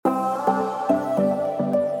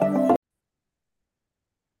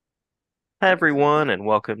Hi, everyone, and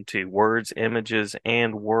welcome to Words, Images,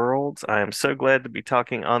 and Worlds. I am so glad to be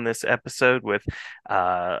talking on this episode with,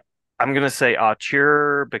 uh, I'm going to say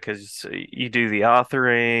auteur because you do the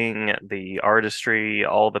authoring, the artistry,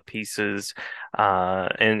 all the pieces,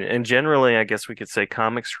 and generally, I guess we could say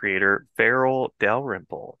comics creator, Farel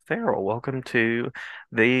Dalrymple. Farel, welcome to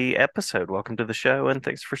the episode. Welcome to the show, and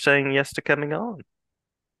thanks for saying yes to coming on.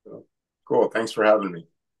 Cool. Thanks for having me.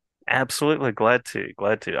 Absolutely, glad to,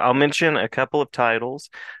 glad to. I'll mention a couple of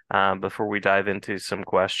titles before we dive into some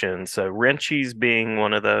questions. So, Wrenchies being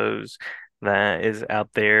one of those that is out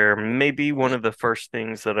there, maybe one of the first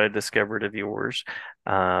things that I discovered of yours.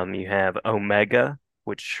 You have Omega,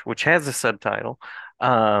 which has a subtitle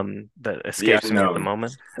that The escapes me at the unknown.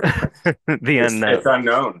 moment. The It's Unknown.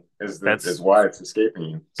 unknown is That's why it's escaping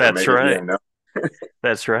you. So that's maybe the right. unknown.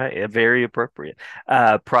 That's right. Very appropriate.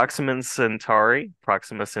 Proxima Centauri,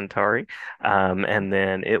 and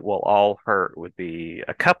then It Will All Hurt would be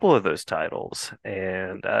a couple of those titles,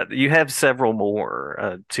 and you have several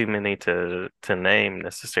more. Too many to name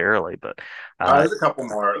necessarily, but uh, There's a couple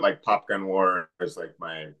more, like Pop Gun War is like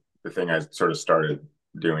the thing I sort of started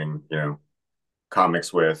doing,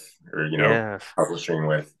 comics with, or yes, publishing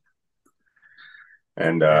with.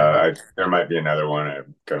 And yeah. there might be another one.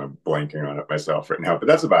 I'm kind of blanking on it myself right now, but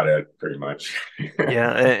that's about it, pretty much.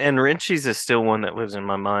 Yeah, and Wrenchies is still one that lives in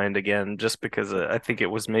my mind again, just because I think it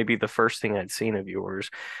was maybe the first thing I'd seen of yours.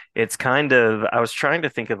 It's kind of, I was trying to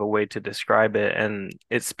think of a way to describe it, and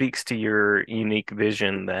it speaks to your unique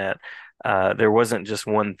vision that there wasn't just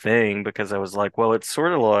one thing, because I was like, well, it's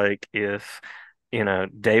sort of like if,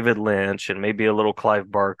 David Lynch and maybe a little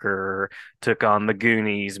Clive Barker took on the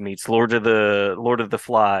Goonies meets Lord of the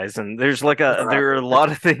Flies, and there are a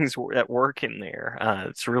lot of things at work in there.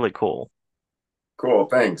 It's really cool. Cool,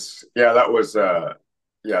 thanks. Yeah, that was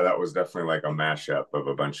definitely like a mashup of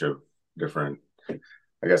a bunch of different,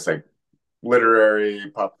 I guess, like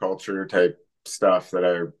literary pop culture type stuff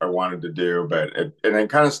that I wanted to do, but it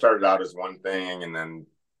kind of started out as one thing and then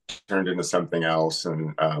turned into something else.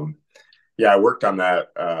 And yeah, I worked on that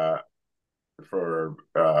for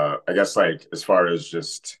I guess like as far as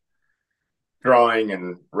just drawing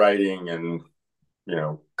and writing and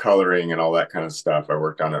coloring and all that kind of stuff. I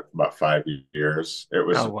worked on it for about 5 years. It Oh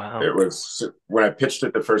was wow. it was when I pitched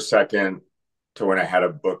it the first second to when I had a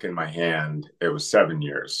book in my hand, it was 7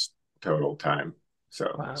 years total time.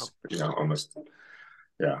 So Wow. almost,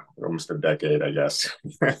 yeah, almost a decade, I guess.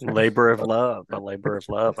 Labor of love, a labor of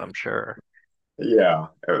love, I'm sure. Yeah,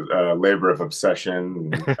 it was a labor of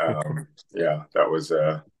obsession. Yeah, that was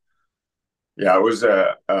yeah, it was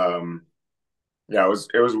yeah,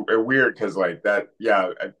 it was weird because like that,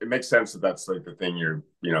 yeah, it makes sense that that's like the thing a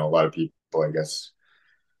lot of people, I guess,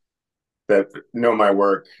 that know my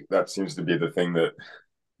work, that seems to be the thing that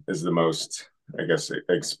is the most, I guess,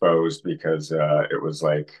 exposed because it was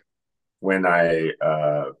like when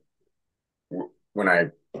when I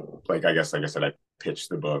like I guess like I said, I pitched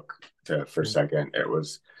the book to for a Mm. second. It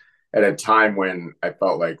was at a time when I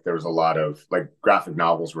felt like there was a lot of like graphic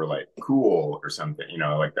novels were like cool or something,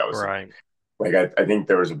 like that was Right. like I think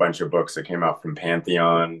there was a bunch of books that came out from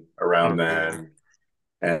Pantheon around Hmm. then.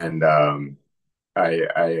 And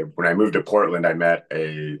I when I moved to Portland, I met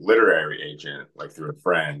a literary agent like through a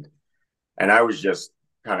friend, and I was just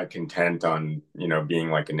kind of content on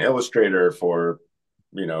being like an illustrator for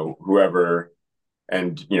whoever,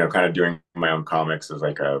 and kind of doing my own comics as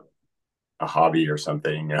like a hobby or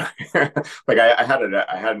something. Like I had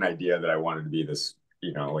an idea that I wanted to be this,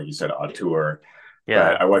 like you said, auteur, but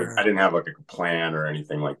Yeah. I didn't have like a plan or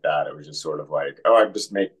anything like that. It was just sort of like, oh, I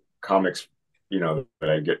just make comics, that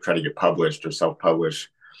I try to get published or self-publish.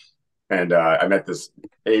 And I met this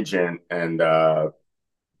agent, and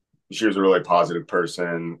she was a really positive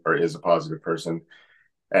person, or is a positive person,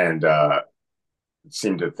 and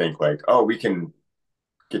seemed to think like, oh, we can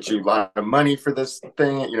get you a lot of money for this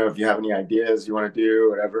thing, if you have any ideas you want to do,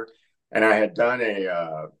 whatever. And I had done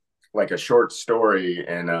a like a short story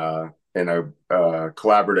in a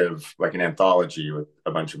collaborative, like an anthology with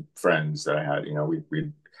a bunch of friends that I had. We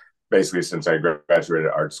basically, since I graduated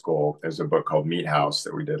art school, there's a book called Meat House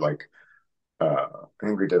that we did like I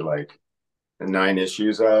think we did like 9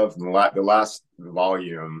 issues of, and the last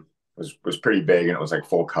volume was pretty big, and it was like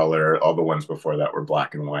full color. All the ones before that were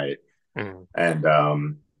black and white. Mm. And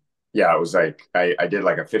yeah, it was like I did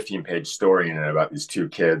like a 15-page story in it about these two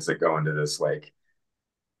kids that go into this like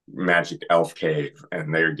magic elf cave,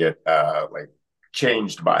 and they get like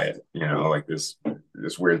changed by it, like this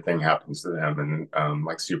weird thing happens to them, and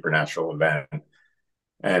like supernatural event.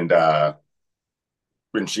 And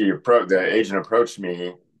when the agent approached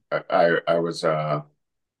me, I was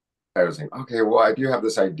I was like, okay, well, I do have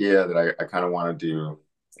this idea that I kind of want to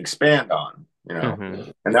expand on,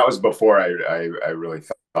 Hmm. and that was before I really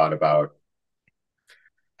thought about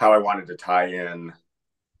how I wanted to tie in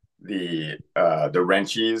the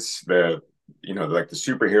Wrenchies, like the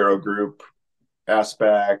superhero group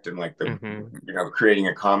aspect, and like the Hmm. creating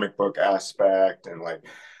a comic book aspect, and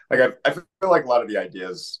I feel like a lot of the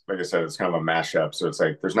ideas, like I said, it's kind of a mashup. So it's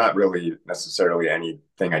like there's not really necessarily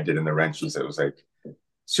anything I did in the Wrenchies that was like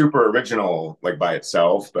super original like by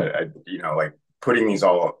itself, but like putting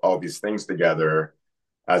all these things together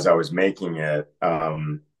as I was making it,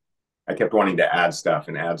 I kept wanting to add stuff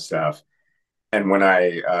and add stuff. And when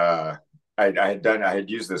I had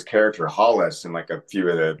used this character Hollis in like a few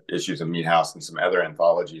of the issues of Meat House and some other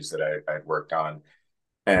anthologies that I'd worked on,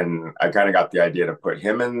 and I kind of got the idea to put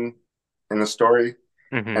him in the story.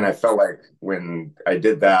 And Hmm. I felt like when I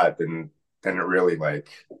did that, then it really like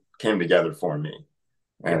came together for me.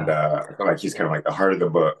 And Yeah. I feel like he's kind of like the heart of the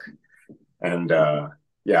book. And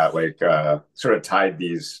yeah, sort of tied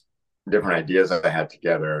these different ideas I had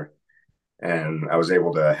together, and I was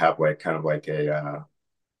able to have like kind of like a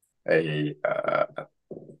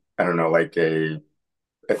I don't know, like a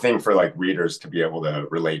thing for like readers to be able to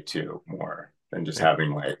relate to more than just Yeah.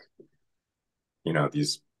 having like,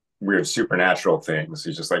 these weird supernatural things.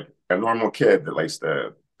 He's just like a normal kid that likes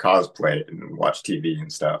to cosplay and watch TV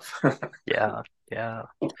and stuff. Yeah. Yeah.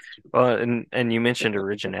 Well, and you mentioned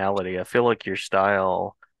originality. I feel like your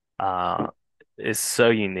style uh is so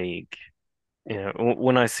unique.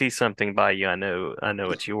 When I see something by you, I know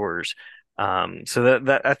it's yours. So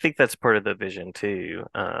that I think that's part of the vision too.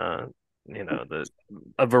 The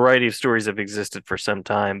a variety of stories have existed for some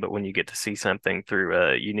time, but when you get to see something through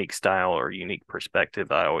a unique style or unique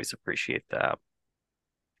perspective, I always appreciate that.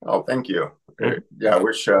 Oh, thank you. Mhm. Yeah, I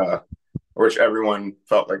wish everyone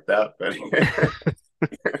felt like that, but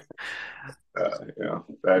I Yeah,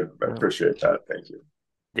 appreciate that. Thank you.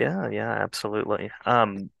 yeah, yeah, absolutely.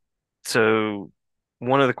 So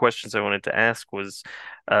one of the questions I wanted to ask was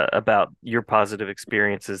about your positive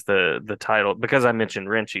experiences, the title, because I mentioned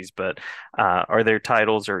Wrenchies, but are there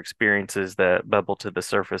titles or experiences that bubble to the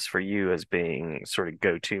surface for you as being sort of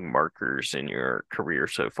go-to markers in your career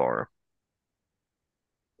so far?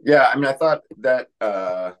 Yeah, I mean, I thought that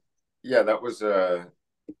yeah, that was an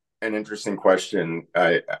interesting question.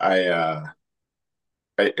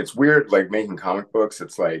 It's weird, like making comic books.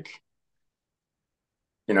 It's like,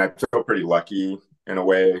 I feel pretty lucky in a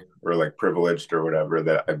way, or like privileged or whatever,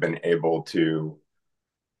 that I've been able to,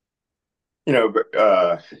 you know,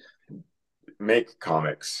 make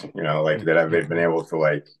comics, like that I've been Mm-hmm. able to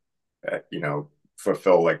like,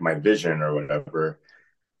 fulfill like my vision or whatever.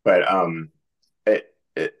 But it,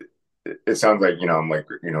 it, it sounds like, I'm like,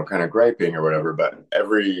 kind of griping or whatever, but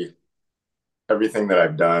everything that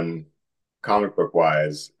I've done comic book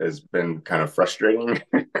wise has been kind of frustrating.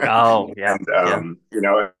 Oh, yeah, And yeah.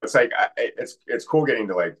 it's like it's cool getting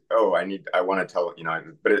to like, oh, I want to tell,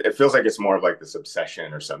 but it feels like it's more of like this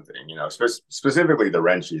obsession or something, specifically the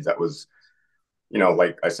Wrenchies. That was,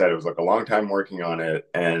 like I said, it was like a long time working on it,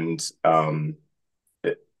 and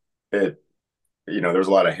it it there's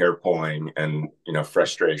a lot of hair pulling and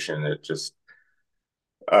frustration. It just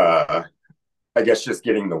uh I guess just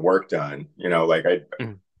getting the work done, like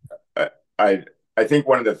Mm. I, I I think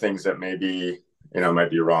one of the things that maybe,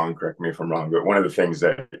 might be wrong, correct me if I'm wrong, but one of the things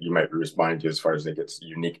that you might be responding to as far as like its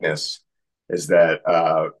uniqueness is that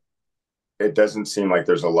it doesn't seem like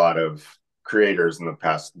there's a lot of creators in the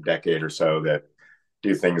past decade or so that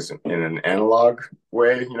do things in an analog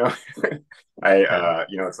way. Yeah.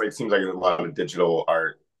 it's like, it seems like a lot of digital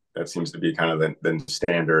art that seems to be kind of the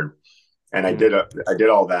standard. And Mm. I did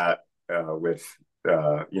all that with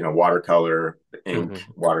watercolor, ink,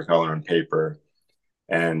 Hmm. watercolor, and paper.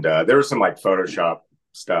 And there was some like Photoshop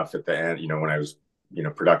stuff at the end. When I was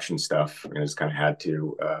production stuff, I just kind of had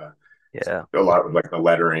to Yeah. a lot with like the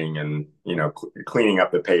lettering and cleaning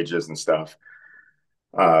up the pages and stuff.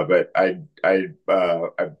 But I'm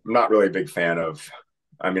not really a big fan of.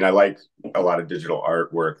 I mean, I like a lot of digital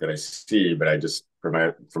artwork that I see, but I just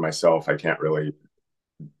for myself, I can't really.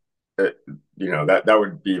 It, that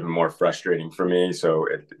would be even more frustrating for me. So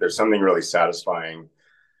there's something really satisfying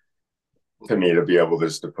to me to be able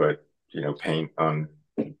just to put paint on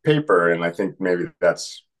paper, and I think maybe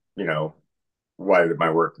that's why my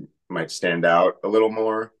work might stand out a little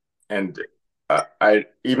more. And I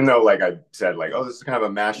even though like I said like, oh, this is kind of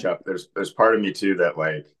a mashup, there's part of me too that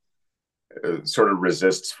like sort of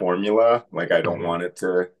resists formula. Like I don't Hmm. want it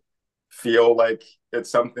to feel like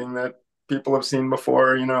it's something that people have seen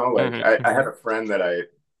before. Like Hmm. I Hmm. had a friend that I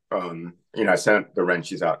sent the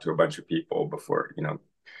wrenches out to a bunch of people before,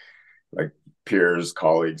 like peers,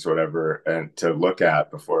 colleagues, whatever, and to look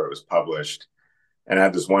at before it was published. And I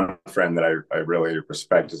had this one friend that I really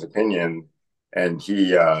respect his opinion, and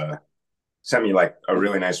he sent me like a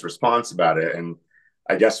really nice response about it. And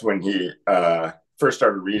I guess when he first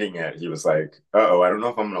started reading it, he was like, "Oh, I don't know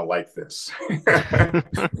if I'm going to like this." You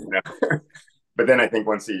know? But then I think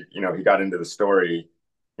once he got into the story,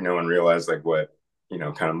 and realized like what,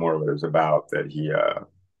 kind of more what it was about, that you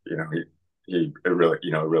know, he really,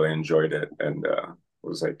 really enjoyed it, and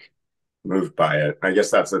was like moved by it. I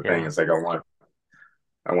guess that's the thing. Yeah. It's like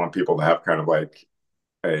I want people to have kind of like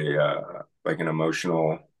a like an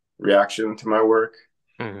emotional reaction to my work.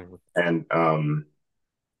 Mhm. And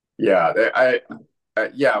yeah,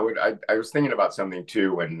 I was thinking about something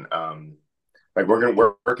too when like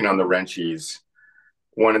we're working on the wrenchies.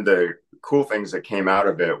 One of the cool things that came out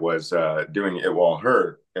of it was doing It Will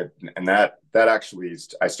Hurt, and that actually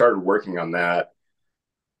I started working on that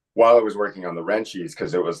while I was working on the wrenchies,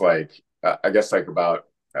 because it was like I guess like about,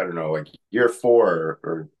 I don't know, like year four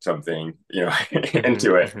or something, Mhm.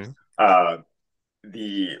 into it. Mhm. Uh,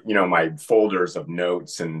 my folders of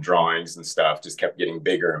notes and drawings and stuff just kept getting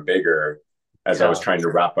bigger and bigger as I was Yeah. trying to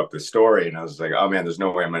wrap up the story. And I was like, oh man, there's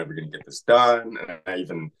no way I'm ever going to get this done. And I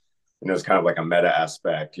even, it's kind of like a meta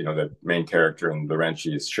aspect. The main character in The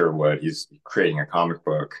Wrenchies, Sherwood, he's creating a comic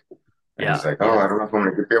book. And he's Yeah. like, oh, Yeah. I don't know if I'm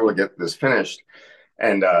going to be able to get this finished.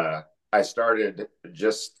 And I started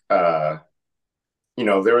just,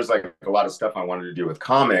 there was like a lot of stuff I wanted to do with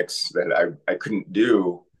comics that I couldn't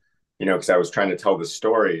do, because I was trying to tell the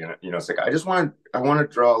story. And, it's like, I want to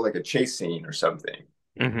draw like a chase scene or something.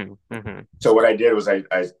 Mhm. Mhm. So what I did was I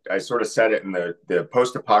sort of set it in the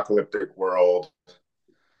post-apocalyptic world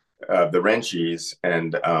of the Wrenchies.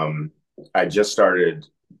 And I just started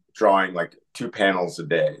drawing like 2 panels a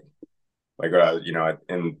day. Like,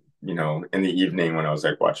 in the evening when I was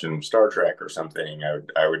like watching Star Trek or something,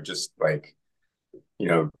 I would just like, you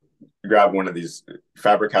know, grab one of these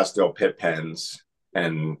Faber-Castell Pitt pens,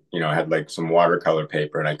 and I had like some watercolor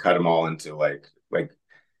paper, and I cut them all into like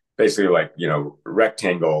basically like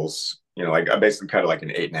rectangles. Like I basically cut it like an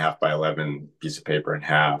 8.5 by 11 piece of paper in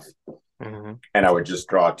half, Mhm. and I would just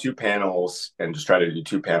draw 2 panels and just try to do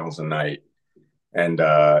 2 panels a night, and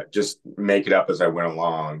just make it up as I went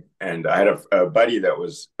along. And I had a buddy that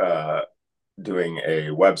was doing a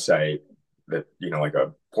website that, like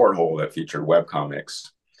a porthole that featured web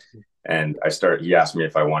comics. And he asked me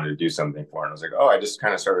if I wanted to do something for it. And I was like, oh, I just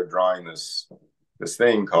kind of started drawing this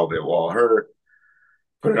thing called It Will Hurt,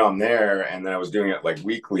 put it on there. And then I was doing it like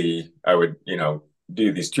weekly. I would,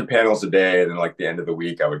 do these 2 panels a day. And then like the end of the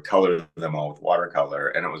week, I would color them all with watercolor.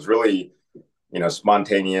 And it was really,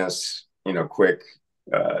 spontaneous, quick,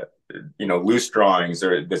 uh, loose drawings.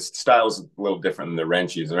 The style's a little different than the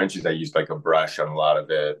wrenchies. The wrenchies, I used like a brush on a lot of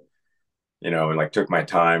it, and like took my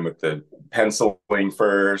time with the penciling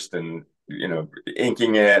first, and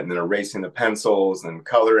inking it, and then erasing the pencils and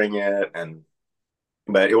coloring it. And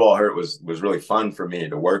but It Will Hurt was really fun for me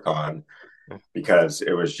to work on, because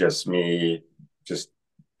it was just me, just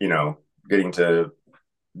you know getting to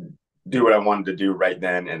do what I wanted to do right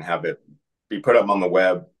then, and have it be put up on the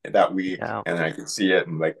web that week, Yeah. and then I could see it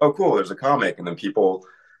and like, oh cool, there's a comic. And then people,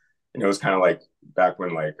 it was kind of like back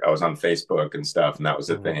when like I was on Facebook and stuff, and that was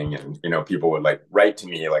a Mhm. thing. And people would like write to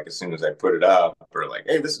me like as soon as I put it up, or like,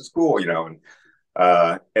 hey, this is cool,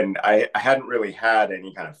 and I hadn't really had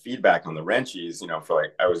any kind of feedback on the wrenchies, for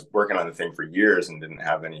like I was working on the thing for years and didn't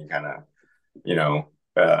have any kind of,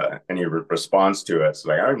 any response to it. So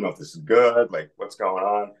like, I don't even know if this is good, like what's going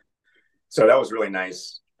on. So that was really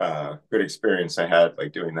nice, good experience I had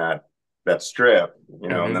like doing that strip,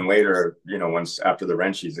 and Mhm. then later, once after the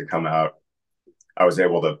wrenchies had come out, I was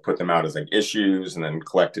able to put them out as like issues, and then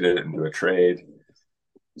collected it into a trade.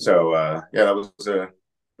 So yeah, that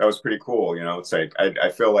was pretty cool. It's like I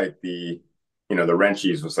feel like the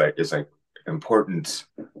wrenchies was like, it's like important,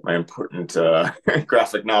 my important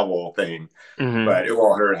graphic novel thing. Mhm. But It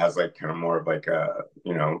All Hurt has like kind of more of like a,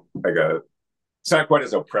 like a, it's not quite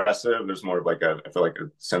as oppressive. There's more of like I feel like a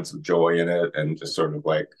sense of joy in it, and just sort of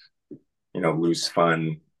like, loose,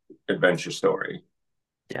 fun adventure story.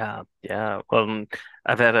 Yeah, yeah. Well,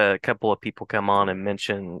 I've had a couple of people come on and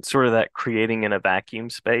mention sort of that creating in a vacuum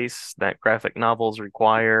space that graphic novels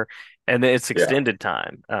require, and it's Yeah. extended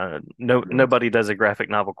time. No, nobody does a graphic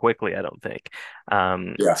novel quickly, I don't think.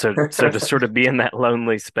 Yeah. So to sort of be in that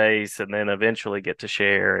lonely space and then eventually get to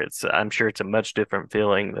share, I'm sure it's a much different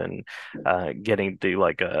feeling than getting to do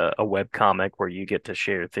like a web comic where you get to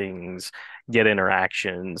share things, get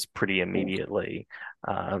interactions pretty immediately.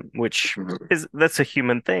 which Mhm. is that's a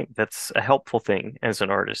human thing. That's a helpful thing as an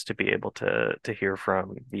artist to be able to hear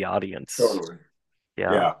from the audience. Totally.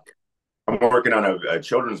 Yeah. Yeah. I'm working on a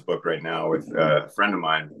children's book right now with a friend of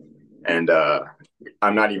mine, and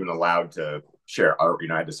I'm not even allowed to share art.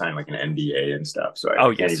 I had to sign like an NDA and stuff, so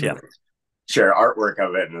Oh I can't yes, even yeah. like, share artwork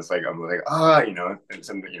of it. And it's like I'm like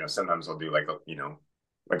and sometimes I'll do like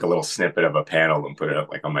like a little snippet of a panel and put it up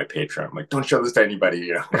like on my Patreon. I'm like, don't show this to anybody,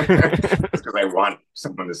 just because I want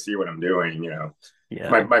someone to see what I'm doing. My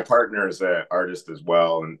Yeah. my partner is an artist as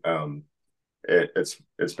well, and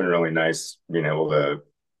it's been really nice being able to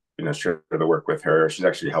share the work with her. She's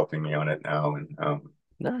actually helping me on it now, and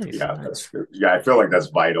Nice, nice. I feel like that's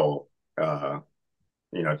vital, to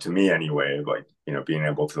me anyway. Like being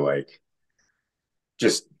able to like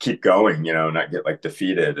just keep going, not get like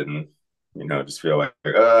defeated and just feel like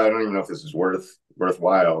I don't even know if this is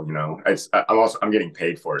worthwhile. I'm getting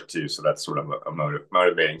paid for it too, so that's sort of a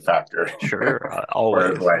motivating factor. Sure. Whereas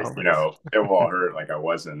Always, like always. it will hurt like I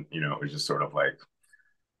wasn't, it was just sort of like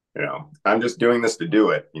I'm just doing this to do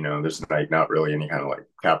it. There's like not really any kind of like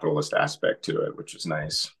capitalist aspect to it, which is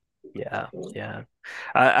nice. Yeah, yeah.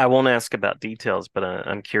 I won't ask about details, but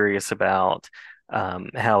I'm curious about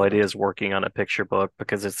how it is working on a picture book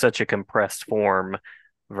because it's such a compressed form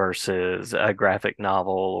versus a graphic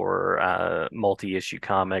novel or a multi-issue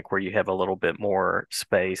comic where you have a little bit more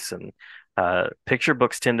space. And picture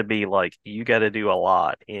books tend to be like you got to do a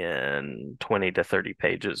lot in 20 to 30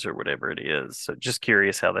 pages or whatever it is. So just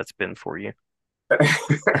curious how that's been for you.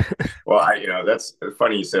 Well, that's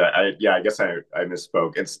funny you said. Yeah, I guess I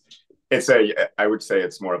misspoke. I would say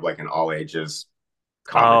it's more of like an all ages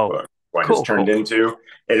comic Oh, book. What has cool, turned cool. into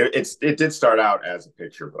it did start out as a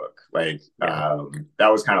picture book. Like Yeah.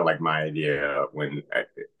 that was kind of like my idea when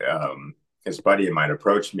his buddy of mine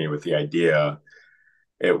approached me with the idea.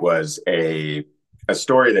 It was a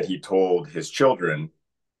story that he told his children,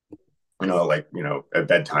 like at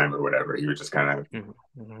bedtime or whatever. He would just kind of Mhm,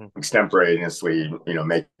 mhm. extemporaneously,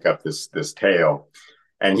 make up this tale.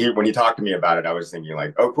 And when he talked to me about it, I was thinking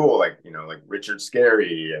like, oh, cool, like like Richard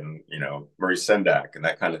Scarry and Maurice Sendak and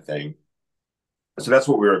that kind of thing. So that's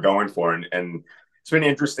what we were going for, and it's been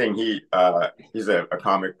interesting. He's a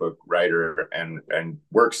comic book writer and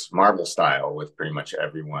works Marvel style with pretty much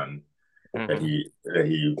everyone Mhm. that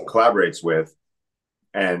he collaborates with.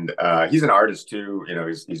 And he's an artist too.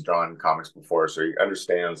 He's drawn comics before, so he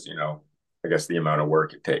understands. I guess the amount of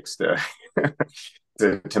work it takes to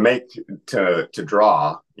to make to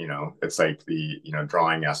draw. It's like the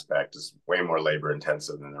drawing aspect is way more labor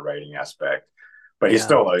intensive than the writing aspect. But Yeah.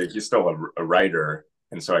 he's still a writer,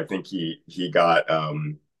 and so I think he got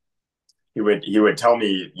he would tell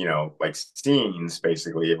me like scenes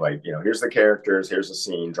basically like here's the characters, here's the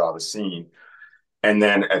scene, draw the scene, and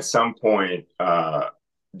then at some point,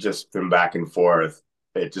 just from back and forth,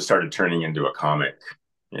 it just started turning into a comic.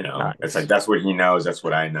 It's like Nice. that's what he knows, that's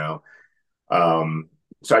what I know. Um,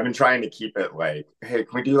 so I've been trying to keep it like, hey,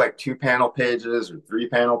 can we do like 2 panel pages or 3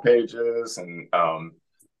 panel pages? And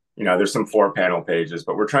there's some 4 panel pages,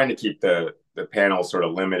 but we're trying to keep the panels sort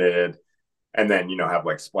of limited, and then have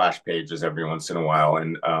like splash pages every once in a while.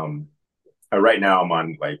 And right now I'm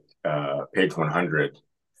on like page 100.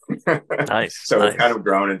 Nice. So it's kind Nice. of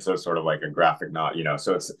grown into sort of like a graphic novel,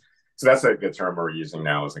 so that's like the term we're using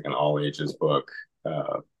now is like an all ages book,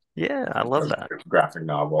 uh, Yeah, I love that. graphic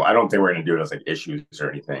novel. I don't think we're going to do it as like issues or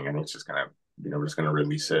anything. I think it's just kind of, we're just going to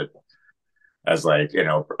release it as like,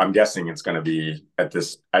 I'm guessing it's going to be at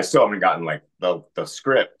this, I still haven't gotten like the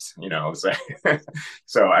script, so,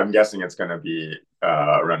 so I'm guessing it's going to be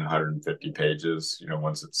around 150 pages,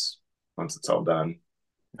 once it's all done,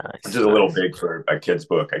 which Nice. is a little Nice. big for a kid's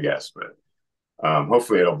book, I guess, but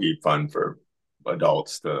hopefully it'll be fun for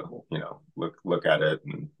adults to look at it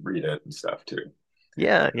and read it and stuff too.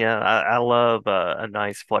 Yeah, yeah. I love a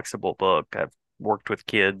nice flexible book. I've worked with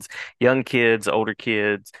kids, young kids, older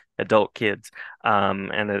kids, adult kids.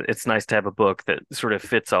 And it's nice to have a book that sort of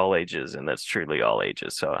fits all ages and that's truly all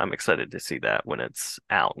ages. So I'm excited to see that when it's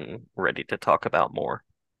out and ready to talk about more.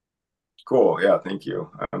 Cool. Yeah, thank you.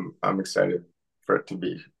 I'm excited for it to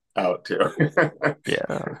be out too.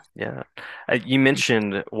 Yeah, yeah. You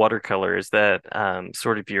mentioned watercolor. Is that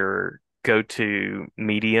sort of your go-to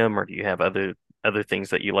medium, or do you have other things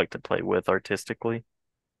that you like to play with artistically?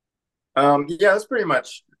 Yeah, that's pretty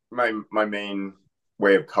much my main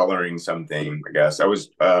way of coloring something, I guess. I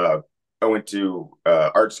went to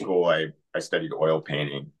art school. I studied oil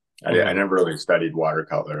painting. I Hmm. never really studied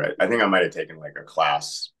watercolor. I think I might have taken like a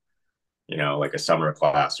class, like a summer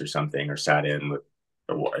class or something, or sat in with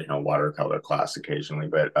a watercolor class occasionally.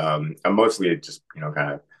 But I'm mostly just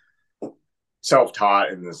kind of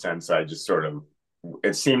self-taught in the sense I just sort of,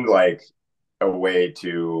 it seemed like a way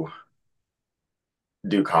to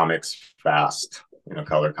do comics fast,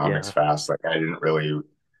 color comics Yeah. fast. Like I didn't really,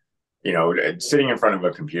 sitting in front of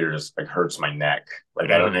a computer just like hurts my neck.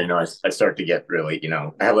 Like I don't know, Hmm. I start to get really,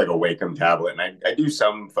 I have like a Wacom tablet and I do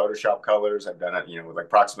some Photoshop colors. I've done it, with like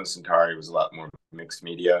Proxima Centauri was a lot more mixed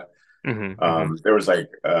media. Hmm. Hmm. There was like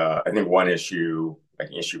I think one issue, like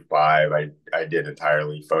issue 5, I did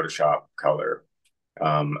entirely Photoshop color.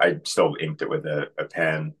 I still inked it with a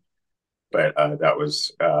pen, but that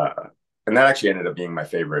was and that actually ended up being my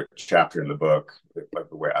favorite chapter in the book. Like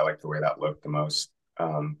the way that looked the most.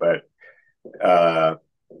 But uh,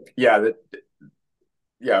 yeah,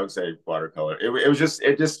 yeah, I would say watercolor. It was just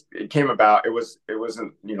it came about. It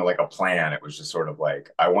wasn't like a plan. It was just sort of like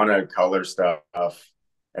I want to color stuff,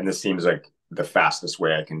 and this seems like the fastest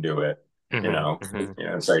way I can do it. Hmm. Hmm.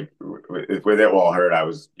 It's like with it all hurt. I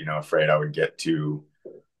was afraid I would get too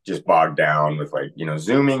just bogged down with like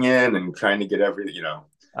zooming in and trying to get everything.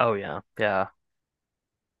 Oh yeah. Yeah.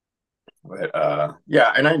 But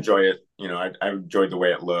yeah, and I enjoy it. I enjoyed the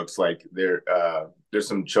way it looks. Like there's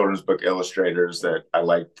some children's book illustrators that I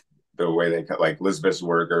liked the way they cut. Like Lisbeth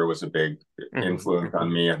Zwerger was a big Hmm. influence on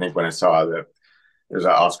Hmm. me. I think when I saw that there's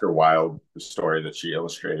an Oscar Wilde story that she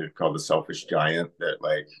illustrated called The Selfish Giant that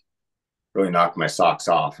like really knocked my socks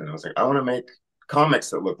off, and I was like, I want to make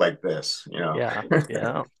comics that look like this. Yeah.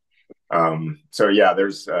 Yeah. So yeah,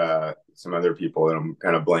 there's some other people that I'm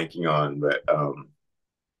kind of blanking on, but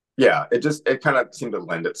yeah, it kind of seemed to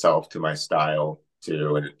lend itself to my style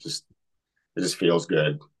too, and it just feels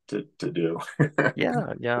good to do.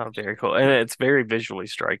 Yeah, yeah, very cool. And it's very visually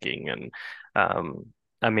striking. And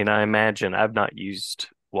I mean, I imagine I've not used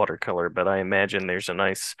watercolor, but I imagine there's a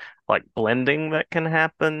nice like blending that can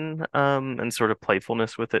happen, and sort of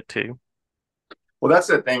playfulness with it too. Well, that's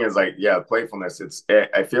the thing is like, yeah, playfulness.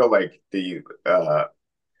 I feel like the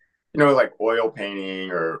like oil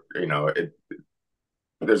painting or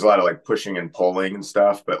there's a lot of like pushing and pulling and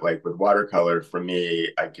stuff, but like with watercolor, for me,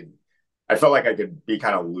 I felt like I could be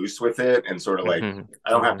kind of loose with it and sort of like Hmm.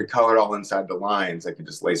 I don't have to Hmm. color it all inside the lines. I could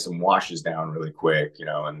just lay some washes down really quick,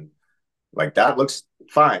 and like that looks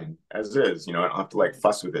fine as is. I don't have to like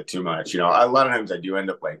fuss with it too much. A lot of times I do end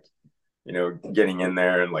up like, getting in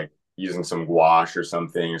there and like using some gouache or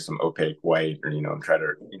something or some opaque white or, try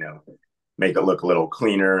to, make it look a little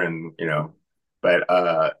cleaner but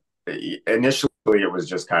initially it was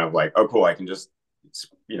just kind of like, oh, cool. I can just,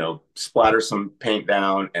 splatter some paint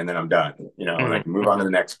down and then I'm done, and I Hmm. can move on to Hmm.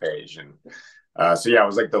 the next page. And so, yeah, it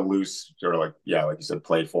was like the loose sort of like, yeah, like you said,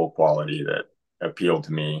 playful quality that appealed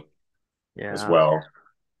to me as Yeah, well.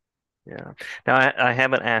 yeah. Now I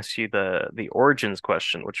haven't asked you the origins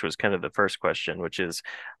question, which was kind of the first question, which is,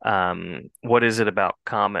 what is it about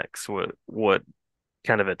comics? What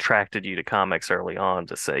kind of attracted you to comics early on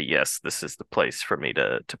to say, yes, this is the place for me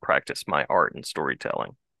to practice my art and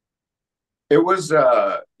storytelling? It was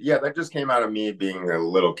yeah, that just came out of me being a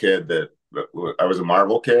little kid that I was a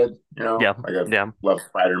Marvel kid, Yeah, like I yeah. loved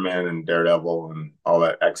Spider-Man and Daredevil and all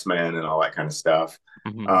that X-Men and all that kind of stuff.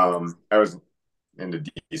 Hmm. I was into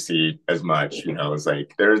DC as much, it was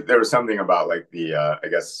like there was something about like the I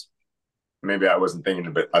guess maybe I wasn't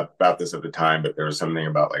thinking about this at the time, but there was something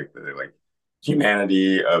about like the like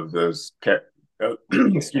humanity of those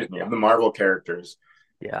excuse me, of the Marvel characters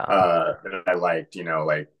Yeah. that I liked,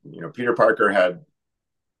 like Peter Parker had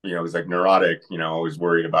was like neurotic, always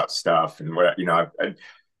worried about stuff and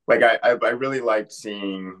I really liked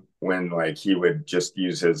seeing when like he would just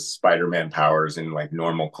use his Spider-Man powers in like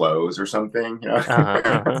normal clothes or something. Uh-huh.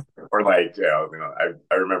 Uh-huh. Or like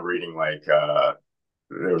I remember reading like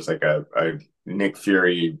there was like a Nick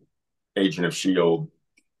Fury Agent of Shield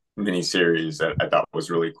miniseries that I thought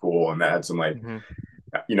was really cool, and that had some like Hmm.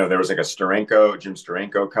 there was like a Jim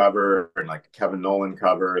Steranko cover and like a Kevin Nolan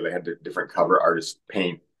cover. They had different cover artists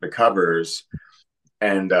paint the covers.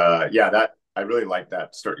 And yeah, that I really like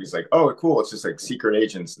that story. He's like, oh, cool. It's just like secret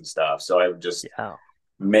agents and stuff. So I would just Yeah.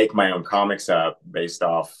 make my own comics up based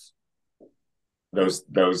off those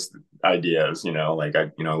ideas, like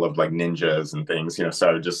I loved like ninjas and things. So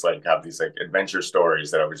I would just like have these like adventure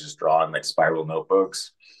stories that I would just draw in like spiral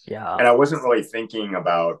notebooks. Yeah. And I wasn't really thinking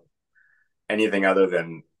about anything other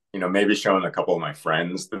than maybe showing a couple of my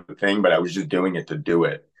friends the thing, but I was just doing it to do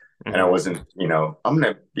it. And I Hmm. wasn't, I'm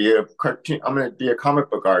gonna be a cartoon, I'm gonna be a comic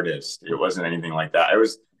book artist. It wasn't anything like that. I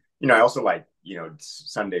was, I also like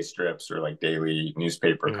Sunday strips or like daily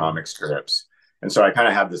newspaper Hmm. comic strips. And so I kind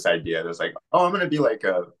of had this idea that was like, oh, I'm gonna be like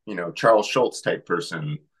a Charles Schultz type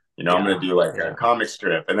person. I'm gonna Yeah. do like a Yeah. comic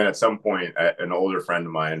strip. And then at some point, an older friend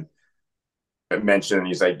of mine mentioned,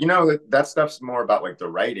 he's like, that stuff's more about like the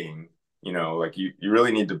writing, like you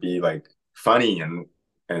really need to be like funny and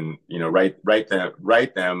write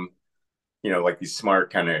them, like these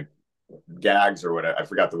smart kind of gags or whatever. I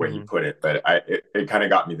forgot the way he Hmm. put it, but it kind of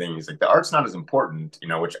got me thinking. He's like, the art's not as important,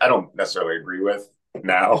 which I don't necessarily agree with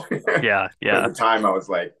now. Yeah, But at yeah. the time, I was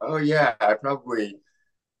like, oh yeah,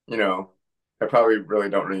 you know, I probably really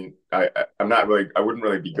don't really. I'm not really. I wouldn't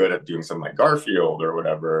really be good at doing something like Garfield or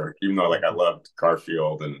whatever. Even though like I Hmm. loved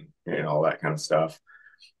Garfield and all that kind of stuff.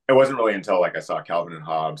 It wasn't really until like I saw Calvin and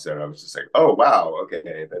Hobbes that I was just like, oh wow,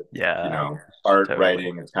 okay, that Yeah, art totally.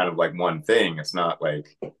 writing is kind of like one thing. It's not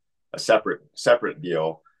like a separate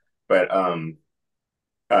deal. But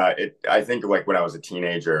I think like when I was a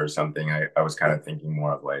teenager or something, I was kind of thinking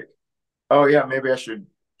more of like, oh yeah, maybe I should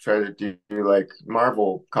try to do like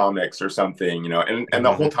Marvel comics or something, and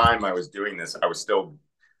the whole Hmm. time I was doing this, I was still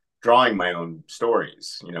drawing my own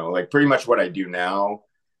stories, like pretty much what I do now,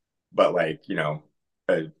 but like,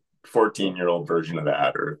 a 14-year-old version of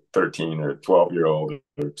that, or 13 or 12-year-old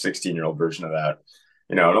or 16-year-old version of that.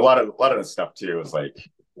 And a lot of the stuff too is like,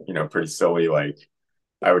 pretty silly. Like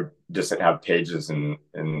I would just have pages in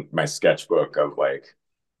my sketchbook of like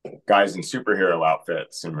guys in superhero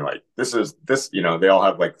outfits, and we're like, this is this, they all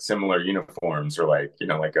have like similar uniforms, or like,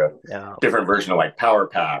 like a Yeah. different version of like Power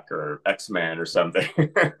Pack or X-Men or something.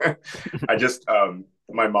 I just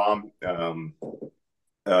my mom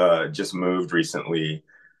just moved recently,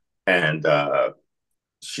 and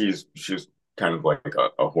she's kind of like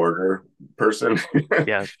a hoarder person.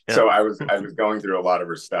 Yeah, yeah. So I was going through a lot of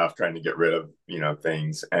her stuff, trying to get rid of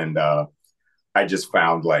things, and I just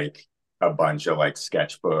found like a bunch of like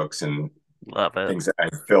sketchbooks and Love it. things that I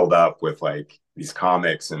filled up with like these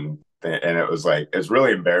comics, and it was like, it was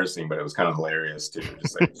really embarrassing, but it was kind of hilarious too.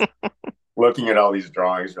 Just like looking at all these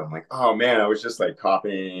drawings, and I'm like, oh man, I was just like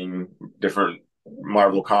copying different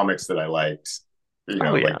Marvel comics that I liked,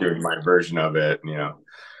 Oh like yeah. doing my version of it.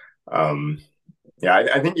 Um, yeah,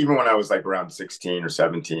 I think even when I was like around 16 or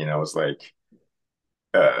 17, I was like,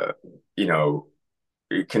 uh, you know,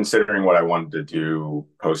 considering what I wanted to do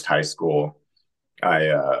post high school,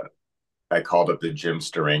 I I called up the Jim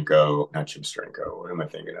Steranko, not Jim Steranko. What am I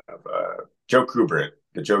thinking of? Joe Kubert,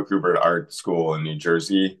 the Joe Kubert Art School in New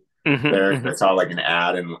Jersey. Hmm. There, I Hmm. saw like an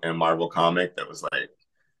ad in a Marvel comic that was like,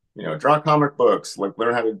 draw comic books, like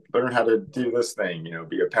learn how to do this thing,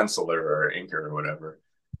 be a penciler or inker or whatever.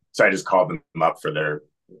 So I just called them up for their,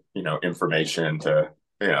 information to,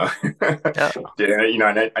 Yeah.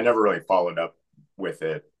 I never really followed up with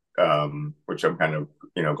it, which I'm kind of,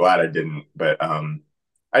 glad I didn't. But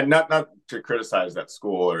I not to criticize that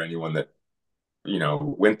school or anyone that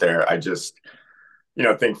went there. I just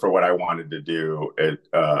think for what I wanted to do, it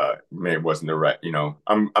maybe wasn't the right.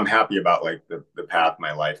 I'm happy about like the path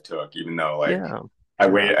my life took, even though like Yeah. I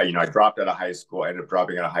Yeah. waited. I dropped out of high school. I ended up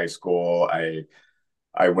dropping out of high school.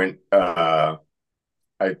 I went. I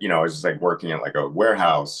was just like working at like a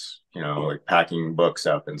warehouse, like packing books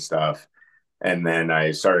up and stuff. And then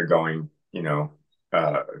I started going,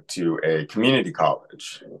 to a community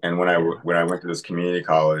college. And when I Yeah. when I went to this community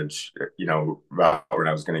college, about when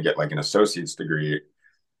I was going to get like an associate's degree,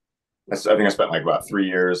 I think I spent like about 3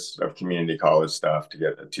 years of community college stuff to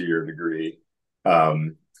get a 2-year degree.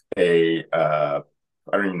 A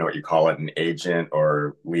I don't even know what you call it, an agent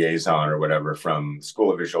or liaison or whatever from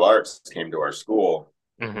School of Visual Arts came to our school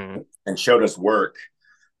Hmm. and showed us work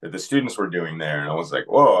that the students were doing there. And I was like,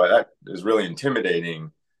 whoa, that is really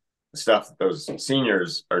intimidating. The stuff that those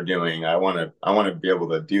seniors are doing. I want to be able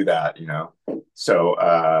to do that. So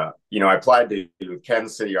I applied to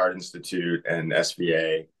Kansas City Art Institute and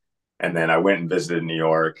SVA, and then I went and visited New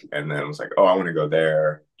York, and then I was like, oh, I want to go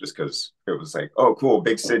there just because it was like, oh, cool,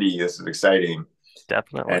 big city, this is exciting.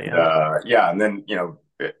 Definitely. And Yeah. yeah, and then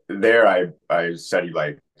there I studied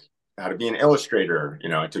like how to be an illustrator.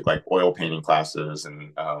 I took like oil painting classes,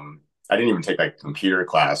 and I didn't even take like computer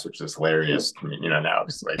class, which is hilarious. I mean, now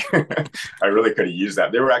it's like I really could have used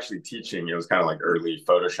that. They were actually teaching. It was kind of like early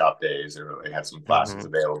Photoshop days. They had some classes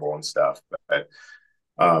Hmm. available and stuff. But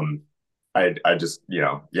um, I just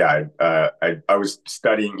yeah, I was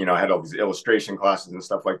studying. I had all these illustration classes and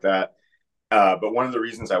stuff like that. But one of the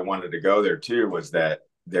reasons I wanted to go there too was that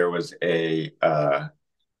there was a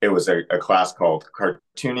class called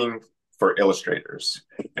cartooning for illustrators,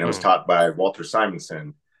 and it was Hmm. taught by Walter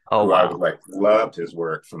Simonson, Oh who I would wow. like loved his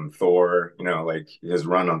work from Thor. Like his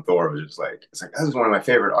run on Thor was just like, it's like, this is one of my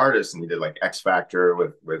favorite artists, and he did like X Factor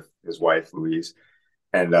with his wife Louise.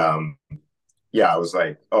 And yeah, I was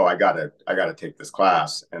like, oh, I gotta take this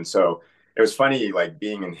class. And so it was funny like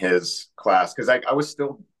being in his class, because I was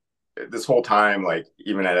still this whole time, like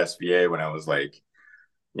even at SVA when I was like,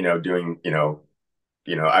 doing,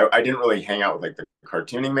 I didn't really hang out with like the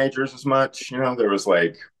cartooning majors as much. There was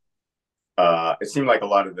like, it seemed like a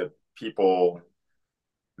lot of the people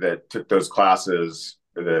that took those classes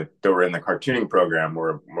that were in the cartooning program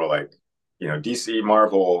were more like, DC,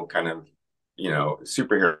 Marvel, kind of,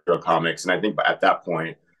 superhero comics. And I think at that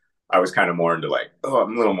point, I was kind of more into like, oh,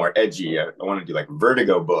 I'm a little more edgy. I want to do like a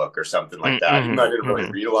Vertigo book or something like that. Even though I Mm-hmm. didn't really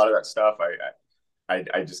Hmm. read a lot of that stuff,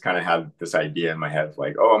 I just kind of had this idea in my head of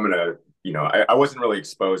like, oh, I'm gonna, I wasn't really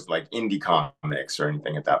exposed to like indie comics or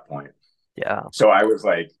anything at that point. Yeah. So I was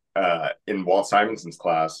like in Walt Simonson's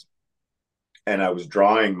class, and I was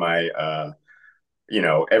drawing my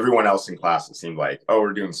everyone else in class, it seemed like, oh,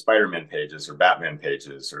 we're doing Spider-Man pages or Batman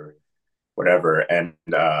pages or whatever. And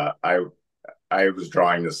I was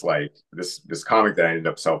drawing this comic that I ended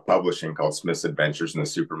up self-publishing called Smith's Adventures in the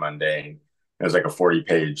Super Mundane. It was like a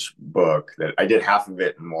 40-page book that I did half of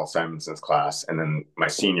it in Walt Simonson's class, and then my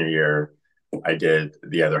senior year I did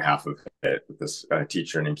the other half of it with this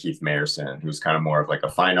teacher named Keith Mayerson, who's kind of more of like a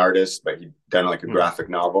fine artist, but he'd done like a Mm. graphic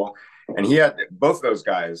novel. And he had both of those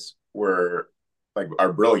guys were like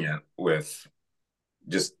are brilliant with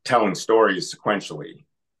just telling stories sequentially.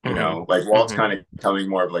 Hmm. Like Walt's Hmm. kind of telling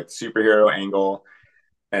more of like the superhero angle,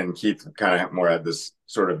 and Keith kind of more had this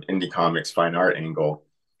sort of indie comics fine art angle.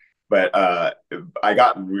 But I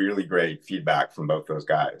got really great feedback from both those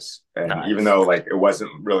guys. And even Nice. though like it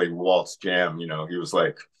wasn't really Walt's jam, he was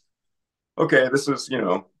like, okay, this is,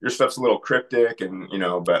 your stuff's a little cryptic, and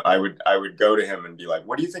but I would go to him and be like,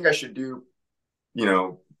 what do you think I should do, you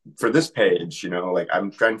know, for this page? Like I'm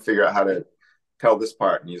trying to figure out how to tell this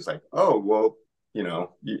part. And he's like, oh, well,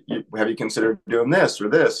 have you considered doing this or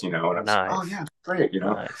this? And I was like, oh Nice. yeah, great.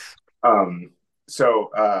 Nice. Um, so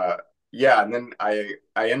yeah, and then I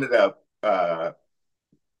ended up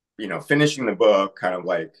finishing the book kind of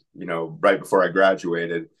like, right before I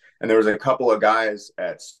graduated. And there was a couple of guys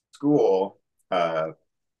at school, uh,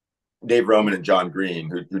 Dave Roman and John Green,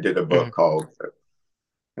 who did a Mm. book called, I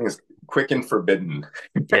think it's Quick and Forbidden.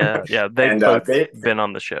 Yeah. Yeah. They've And both they, been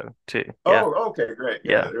on the show too. Yeah. oh, okay, great.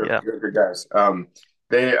 Yeah, Yeah. they're, Yeah. they're good guys.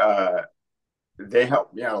 They, uh, they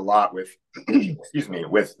helped me out a lot with, excuse me,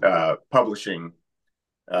 with publishing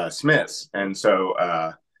Smiths. And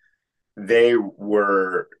so they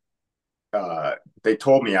were they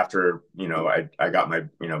told me after I got my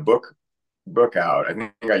book out. I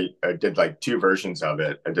think I did like two versions of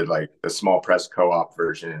it. I did like the small press co-op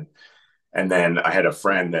version, and then I had a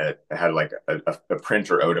friend that had like a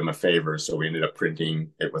printer owed him a favor, so we ended up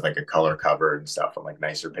printing it with like a color cover and stuff on like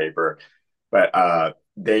nicer paper. But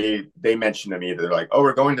they mentioned to me that they're like, oh,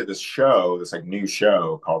 we're going to this show, this like new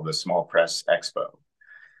show called the Small Press Expo,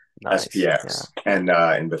 Nice. Yeah. SPX, and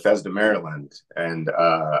in Bethesda, Maryland. And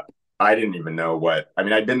I didn't even know what. I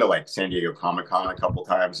mean, I'd been to like San Diego Comic Con a couple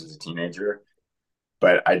times as a teenager,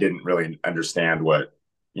 but I didn't really understand what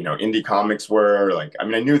indie comics were. Like, I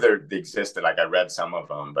mean, I knew they existed. Like, I read some of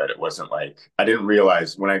them, but it wasn't like I didn't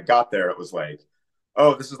realize when I got there. It was like,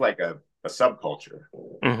 oh, this is like a subculture.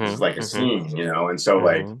 This is Hmm. like a Hmm. scene. And so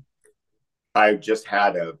like Hmm. I just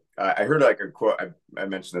had I heard like a quote. I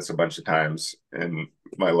mentioned this a bunch of times in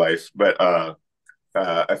my life, but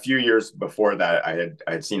a few years before that, I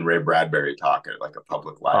had seen Ray Bradbury talk at like a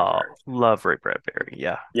public Oh, library. love Ray Bradbury.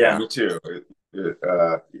 Yeah. Yeah, Yeah. me too.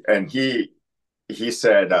 Uh, and he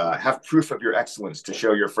said, "Have proof of your excellence to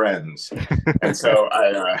show your friends." And so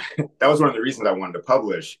that was one of the reasons I wanted to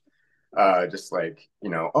publish. Just like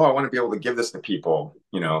oh, I want to be able to give this to people,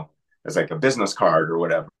 as like a business card or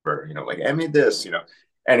whatever. Like I made this,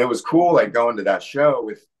 and it was cool. Like going to that show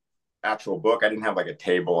with actual book. I didn't have like a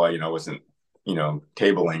table. I wasn't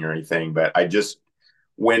tabling or anything, but I just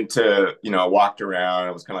went to walked around.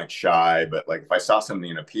 I was kind of like shy, but like if I saw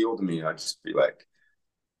something that appealed to me, I'd just be like,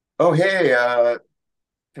 oh hey,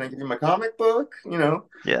 can I give you my comic book? Yeah.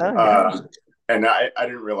 Yeah. Uh, and I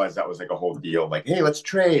didn't realize that was like a whole deal. Like, hey, let's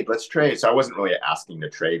trade. So I wasn't really asking to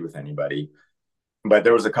trade with anybody, but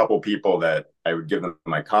there was a couple people that I would give them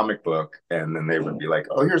my comic book, and then they would be like,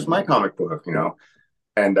 "Oh, here's my comic book."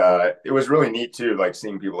 And it was really neat too, like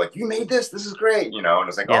seeing people like, "You made this. This is great," And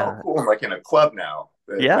it's like, "Oh, Yeah. cool." I'm like in a club now.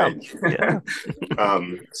 Yeah. Like, Yeah.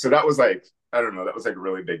 so that was like, I don't know, that was like a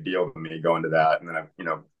really big deal to me going to that, and then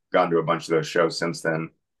I've gone to a bunch of those shows since then.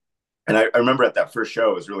 And I remember at that first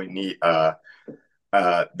show, it was really neat. There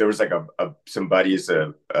was like some buddies,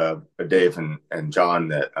 Dave and John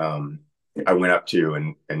that I went up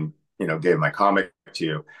to and gave my comic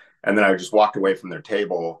to, and then I just walked away from their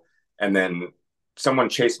table, and then someone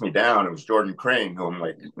chased me down. It was Jordan Crane, who I'm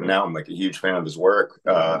like a huge fan of his work.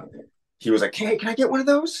 he was like, "Hey, can I get one of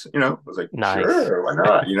those?" I was like, Nice. "Sure, why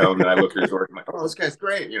not?" And then I looked at his work. I'm like, "Oh, this guy's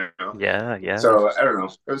great." Yeah, yeah. So I don't know.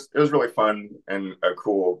 It was really fun and a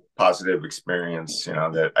cool, positive experience.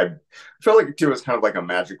 That I felt like too was kind of like a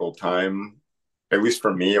magical time. At least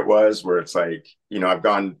for me, it was where it's like I've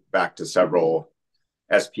gone back to several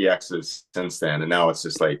SPXs since then, and now it's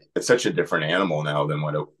just like it's such a different animal now than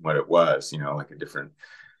what it was. Like a different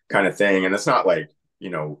kind of thing, and it's not like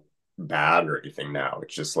bad or anything now.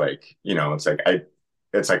 It's just like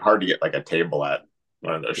it's like hard to get like a table at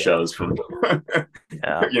one of those Yeah. shows from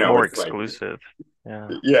Yeah. More with like exclusive. Yeah.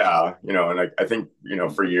 yeah, and I think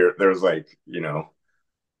for years there was like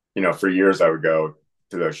for years I would go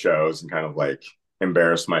to those shows and kind of like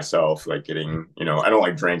embarrass myself, like getting I don't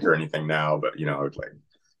like drink or anything now, but I would like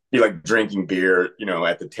be like drinking beer,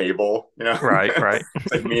 at the table, Right, right.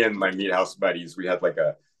 It's like me and my meat house buddies, we had like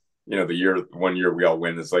one year we all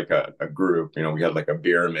went as like a group, we had like a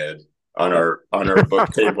pyramid on our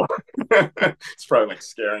book table. It's probably like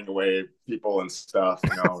scaring away people and stuff,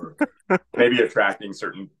 or maybe attracting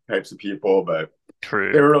certain types of people, but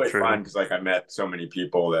they True, were really fun true. because like I met so many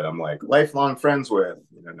people that I'm like lifelong friends with,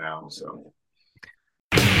 now. So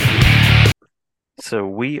So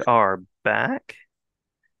we are back,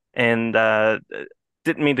 and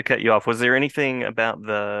didn't mean to cut you off. Was there anything about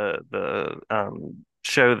the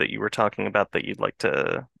show that you were talking about that you'd like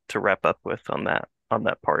to wrap up with on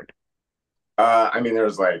that part? I mean,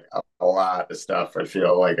 there's like a lot of stuff I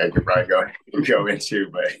feel like I could probably go into,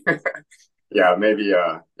 but yeah, maybe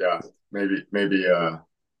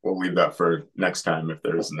we'll leave that for next time if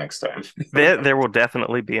there is a next time. There will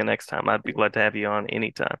definitely be a next time. I'd be glad to have you on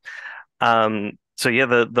anytime. So yeah,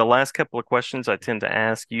 the last couple of questions I tend to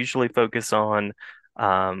ask usually focus on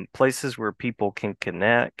places where people can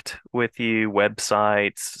connect with you,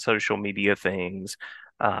 websites, social media things,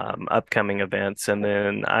 upcoming events, and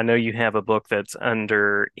then I know you have a book that's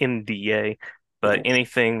under NDA, but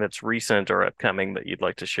anything that's recent or upcoming that you'd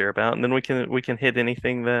like to share about, and then we can hit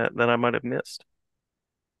anything that I might have missed.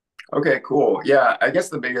 Okay, cool. Yeah, I guess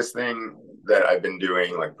the biggest thing that I've been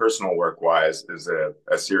doing, like personal work wise, is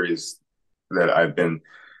a series that I've been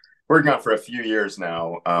working on for a few years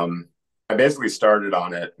now. I basically started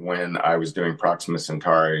on it when I was doing Proxima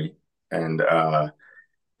Centauri, and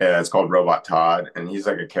it's called Robot Todd, and he's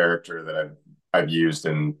like a character that I've used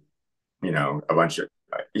in a bunch of.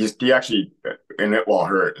 He actually in It While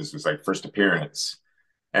Hurt is his like first appearance,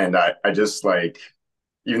 and I just like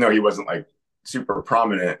even though he wasn't like super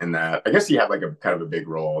prominent in that, I guess he had like a kind of a big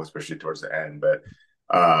role, especially towards the end, but.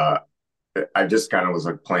 Uh, I just kind of was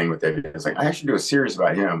like playing with it. It's like I should do a series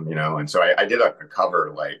about him, and so I did a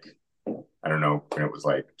cover like I don't know when it was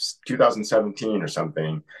like 2017 or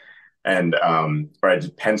something, and or I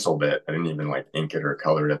just penciled it. I didn't even like ink it or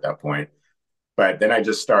color it at that point. But then I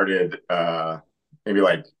just started maybe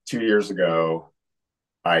like 2 years ago.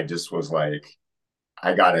 I just was like,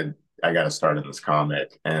 I gotta I gotta start in this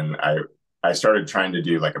comic, and I started trying to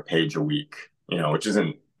do like a page a week, which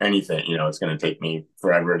isn't anything. It's going to take me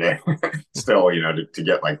forever to still, to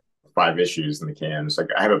get like 5 issues in the can. It's like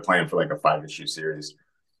I have a plan for like a 5 issue series.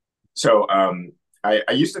 So I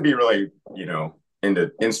used to be really,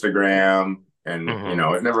 into Instagram and, Hmm.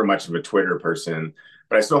 I'm never much of a Twitter person,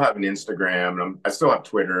 but I still have an Instagram and I still have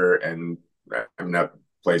Twitter. And I mean, that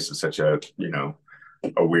place is such a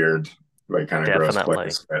weird, like kind of gross Definitely.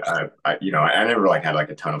 place. But I never like had like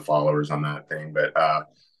a ton of followers on that thing. But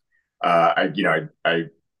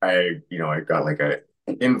I got like a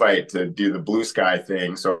invite to do the Blue Sky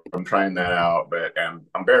thing, so I'm trying that out. But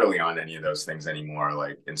I'm barely on any of those things anymore.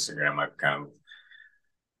 Like Instagram, I've kind of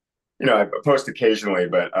I post occasionally,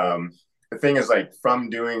 but the thing is like from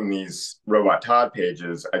doing these Robot Todd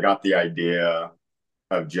pages, I got the idea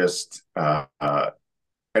of just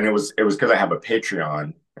and it was because I have a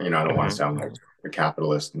Patreon. I don't want to Hmm. sound like Hmm. a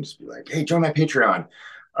capitalist and just be like, "Hey, join my Patreon."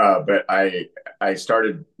 But I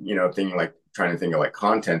started, thinking like trying to think of like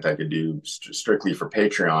content I could do strictly for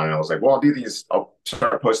Patreon, and I was like, "Well, I'll do these. I'll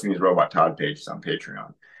start posting these Robot Todd pages on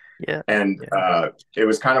Patreon." Yeah, And yeah. it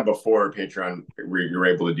was kind of before Patreon, where you were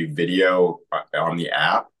able to do video on the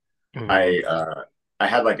app. Hmm. I I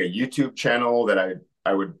had like a YouTube channel that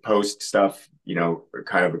I would post stuff,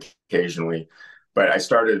 kind of occasionally, but I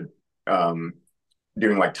started um,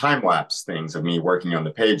 doing like time lapse things of me working on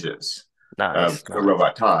the pages of Nice, the nice.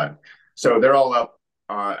 Robot Todd. So they're all up.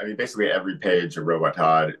 I mean, basically every page of Robot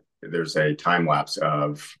Todd, there's a time lapse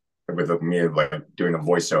of with me like doing a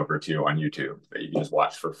voiceover too on YouTube that you can just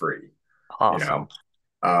watch for free. You know,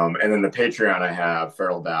 Awesome. and then the Patreon I have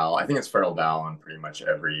Farel Dow. I think it's Farel Dow on pretty much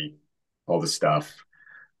all the stuff.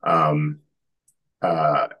 Um,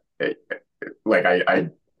 uh, it, like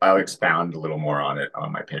I'll expound a little more on it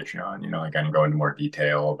on my Patreon. Like I can go into more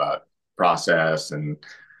detail about process and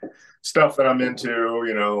stuff that I'm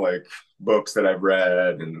into. Like books that I've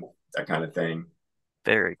read and that kind of thing.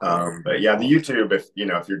 Very cool. But Very yeah, the cool. YouTube,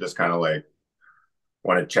 if you're just kind of like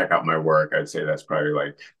want to check out my work, I'd say that's probably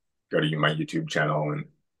like go to my YouTube channel and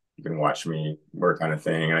you can watch me work on a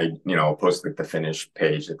thing. I'll post like the finished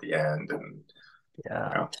page at the end and Yeah.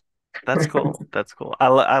 you know. That's cool. That's cool.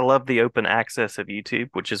 I love the open access of YouTube,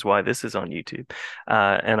 which is why this is on YouTube.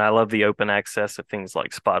 And I love the open access of things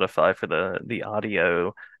like Spotify for the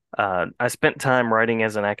audio. I spent time writing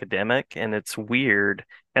as an academic, and it's weird.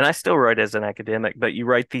 And I still write as an academic, but you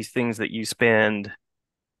write these things that you spend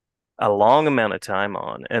a long amount of time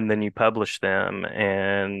on, and then you publish them,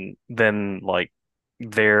 and then like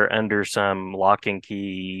they're under some lock and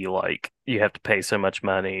key, like you have to pay so much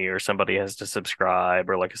money, or somebody has to subscribe,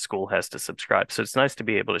 or like a school has to subscribe. So it's nice to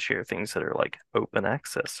be able to share things that are like open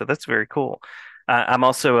access. So that's very cool. I'm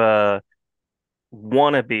also a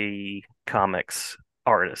wannabe comics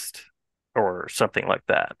artist or something like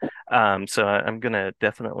that. So I'm gonna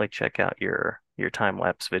definitely check out your time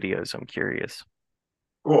lapse videos. I'm curious.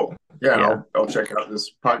 Cool. Yeah, and Yeah. I'll check out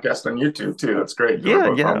this podcast on YouTube too. That's great because we're Yeah,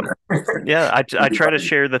 both yeah. on there. Yeah, I It'd be try to funny.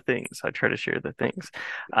 share the things. I try to share the things.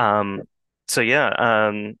 Um, so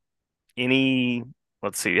yeah, any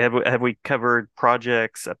let's see, have we covered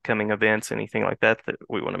projects, upcoming events, anything like that that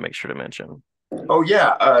we want to make sure to mention? Oh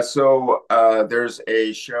yeah. So there's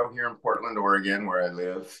a show here in Portland, Oregon, where I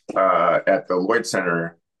live, at the Lloyd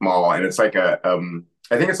Center Mall, and it's like I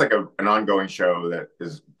think it's like an ongoing show that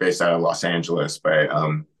is based out of Los Angeles by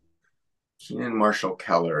Keenan Marshall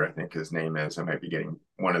Keller, I think his name is. I might be getting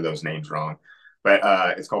one of those names wrong, but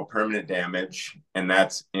it's called Permanent Damage, and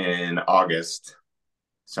that's in August,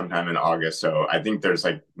 sometime in August. So I think there's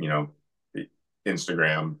like the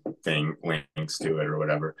Instagram thing links to it or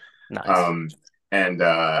whatever. Nice. Um, and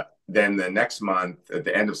then the next month, at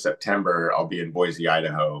the end of September, I'll be in Boise,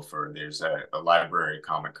 Idaho for there's a library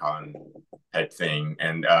Comic Con type thing,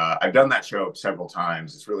 and I've done that show several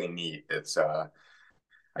times. It's really neat. It's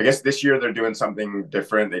I guess this year they're doing something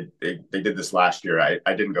different. They did this last year. I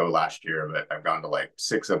didn't go last year, but I've gone to like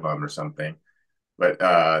six of them or something. But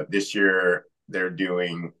this year they're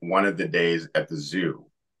doing one of the days at the zoo.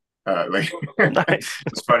 Like Nice.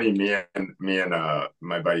 it's funny. Me and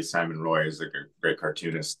my buddy Simon Roy is like a great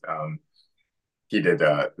cartoonist. He did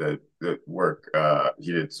the work.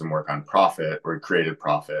 He did some work on Prophet, or he created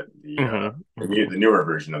Prophet, Hmm. the newer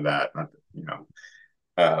version of that.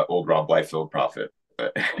 Not old Rob Liefeld Prophet,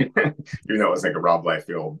 but even though it was like a Rob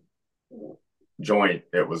Liefeld joint,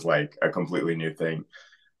 it was like a completely new thing.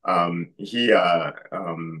 He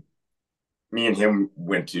Me and him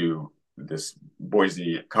went to this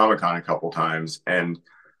Boise Comic Con a couple times, and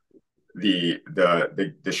the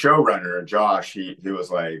showrunner Josh, he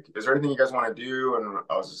was like, "Is there anything you guys want to do?" And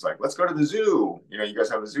I was just like, "Let's go to the zoo. You guys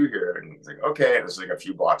have a zoo here." And he's like, "Okay." And it was like a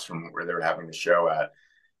few blocks from where they were having the show at,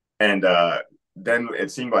 and then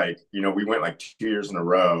it seemed like we went like 2 years in a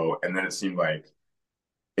row, and then it seemed like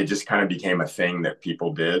it just kind of became a thing that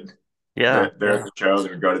people did. Yeah, That there's yeah. a show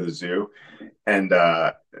that would go to the zoo, and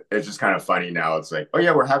it's just kind of funny now. It's like, oh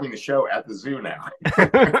yeah, we're having the show at the zoo now.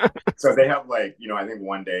 So they have like I think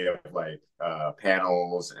one day of like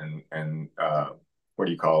panels and what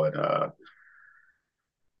do you call it? It's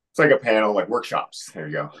like a panel, like workshops. There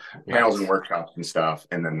you go, panels and Nice. workshops and stuff.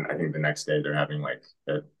 And then I think the next day they're having like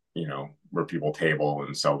where people table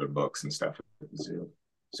and sell their books and stuff at the zoo.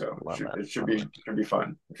 So Love that. it should Love be that. should be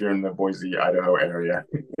fun if you're in the Boise, Idaho area.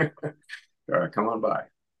 Come on by.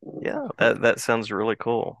 Yeah, that sounds really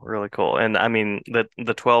cool, really cool. And I mean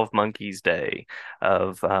the 12 Monkeys Day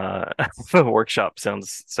of the workshop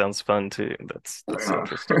sounds fun too. That's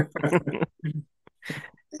interesting.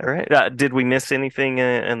 All right. Did we miss anything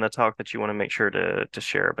in the talk that you want to make sure to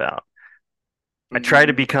share about? I try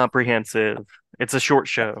to be comprehensive. It's a short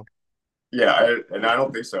show. Yeah, and I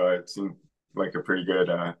don't think so. It seemed like a pretty good.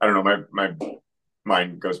 I don't know. My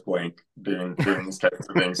mind goes blank doing these types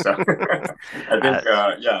of things. So I Uh, think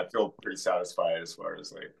yeah, I feel pretty satisfied as far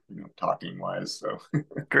as like talking wise. So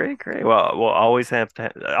Great, great. Well, we'll always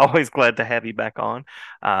always glad to have you back on.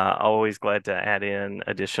 Always glad to add in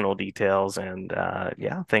additional details. And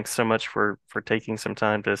yeah, thanks so much for taking some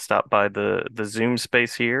time to stop by the Zoom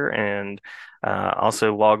space here and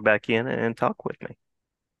also log back in and talk with me.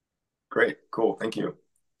 great, cool, thank you.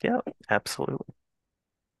 Yeah, absolutely.